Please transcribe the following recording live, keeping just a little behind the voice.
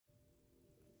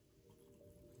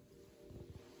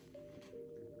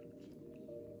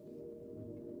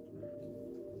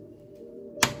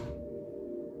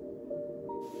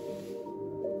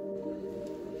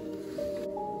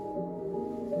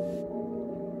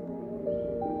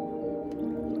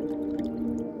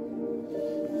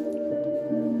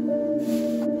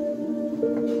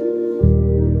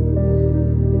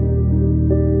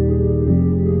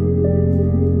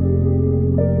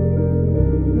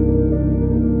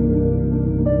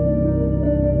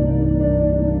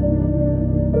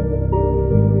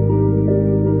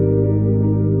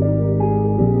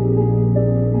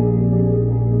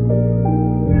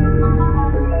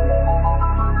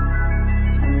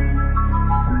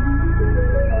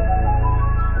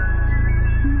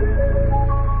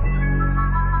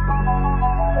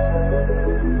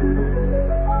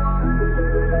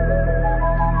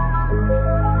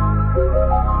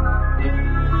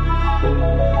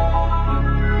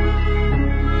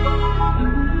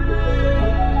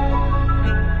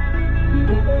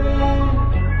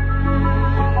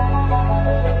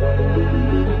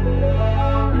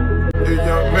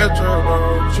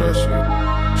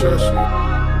trust you.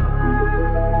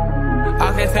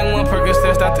 I can't take one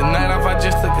Percocet, stop the night off, I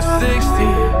just took a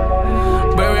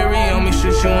 60. Burberry on me,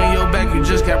 shoot you in your back, you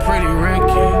just got pretty Ricky.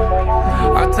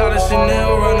 I taught the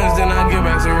Chanel runners, then I get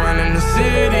back to running the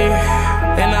city.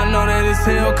 And I know that it's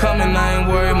hell coming, I ain't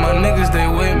worried, my niggas, they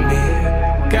with me.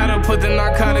 Gotta put the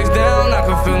narcotics down, I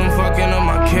can feel them fucking up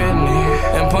my kidney.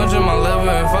 And punching my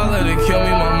liver, if I let it kill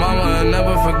me, my mama will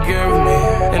never forgive me.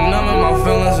 And numbing my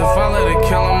feelings, if I let it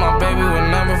kill her, my baby will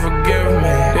never forgive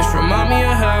me. This remind me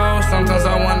of hell, sometimes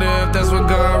I wonder if that's what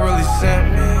God really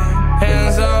sent me.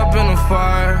 Hands up in the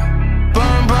fire,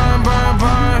 burn, burn, burn,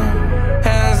 burn.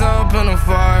 Hands up in the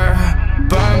fire,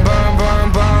 burn, burn,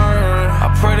 burn, burn.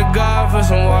 I pray to God for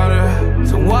some water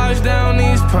to wash down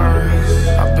these purrs.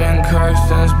 I've been cursed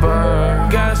since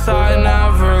birth, guess I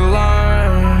never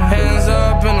learned. Hands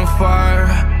up in the fire,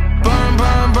 burn,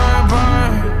 burn, burn,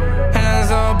 burn. Hands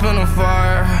up in the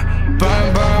fire,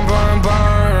 burn, burn, burn,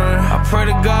 burn. I pray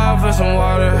to God for some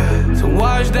water to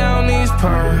wash down these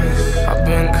purrs. I've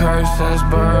been cursed since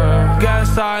birth,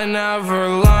 guess I never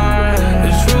learned.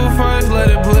 The truth first, let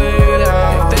it bleed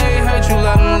out. If they hurt you,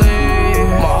 let them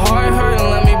leave. My heart hurt and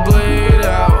let me bleed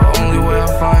out. Only way I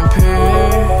find peace.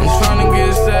 I'm trying to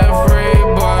get set free,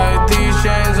 but these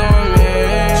chains on me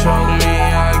choke me,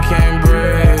 I can't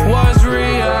breathe. What's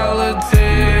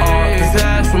reality?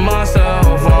 Detached from myself,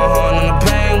 and the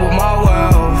pain with my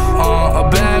wealth. A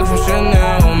bag from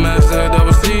Chanel, master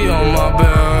double C on my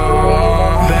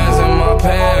belt. Bands in my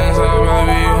pants, I'd rather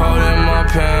be holding my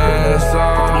pants. The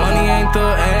money ain't the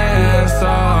answer.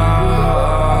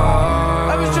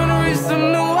 I was trying to reach some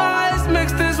new highs,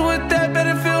 mix this with that,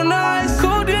 better feel nice.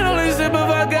 Codeine only sip if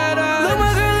I got eyes. Look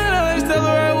my girl in the eyes, tell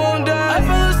her I won't die. I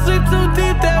fell asleep too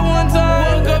deep that one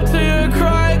time. Woke up to your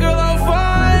cry, girl, I'm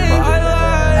fine. But I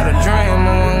lied. Had a dream,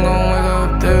 I wasn't gonna wake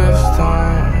up this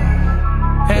time.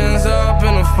 Hands up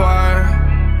in the fire,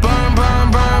 burn,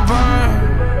 burn, burn, burn.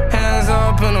 Hands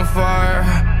up in the fire,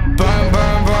 burn,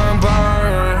 burn, burn,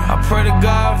 burn. I pray to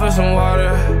God for some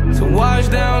water to wash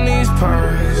down these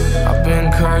purrs. I've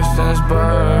been cursed since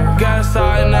birth, guess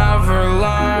I never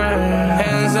learned.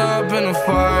 Hands up in the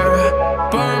fire,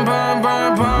 burn, burn,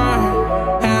 burn,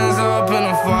 burn. Hands up in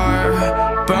the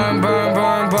fire, burn, burn,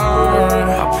 burn, burn.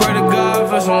 I pray to God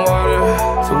for some water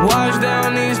to wash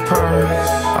down these purrs.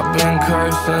 I've been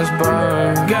cursed since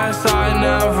birth, guess I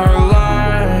never learned.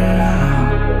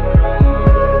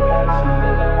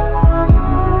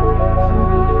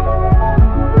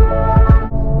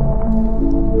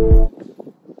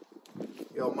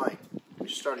 Yo, Mike, we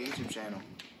should start a YouTube channel.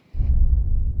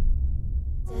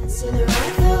 Dancing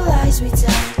around the lies we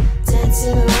tell,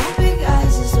 dancing around big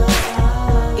eyes as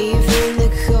well. Even the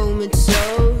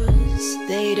comatose,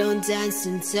 they don't dance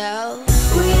and tell.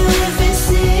 We live in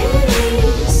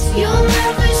cities you'll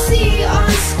never see on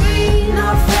screen.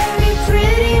 Not very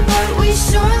pretty, but we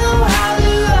sure know how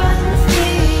to run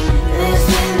free.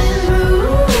 Living in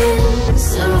ruins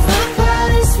of a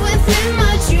palace within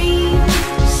my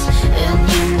dreams. And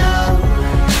you know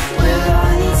we're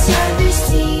on each other's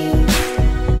team.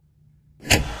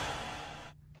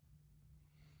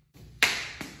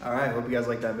 Alright, hope you guys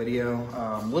liked that video.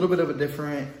 A little bit of a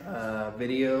different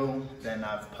video than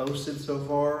I've posted so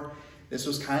far. This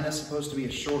was kind of supposed to be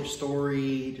a short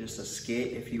story, just a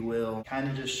skit, if you will. Kind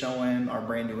of just showing our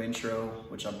brand new intro,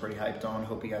 which I'm pretty hyped on.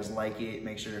 Hope you guys like it.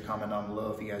 Make sure to comment down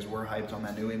below if you guys were hyped on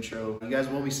that new intro. You guys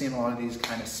will be seeing a lot of these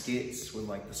kind of skits with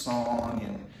like the song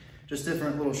and just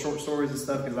different little short stories and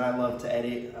stuff, because I love to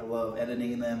edit. I love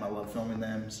editing them. I love filming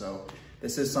them. So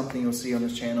this is something you'll see on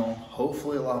this channel,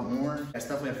 hopefully a lot more. That's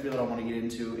definitely a field I want to get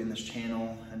into in this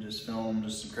channel and just film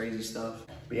just some crazy stuff.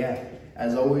 But yeah,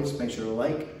 as always, make sure to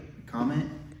like, comment,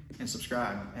 and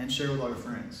subscribe, and share with all your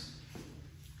friends.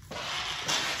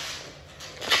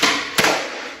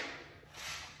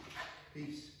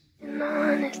 Peace. And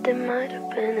honest, it might have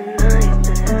been a night.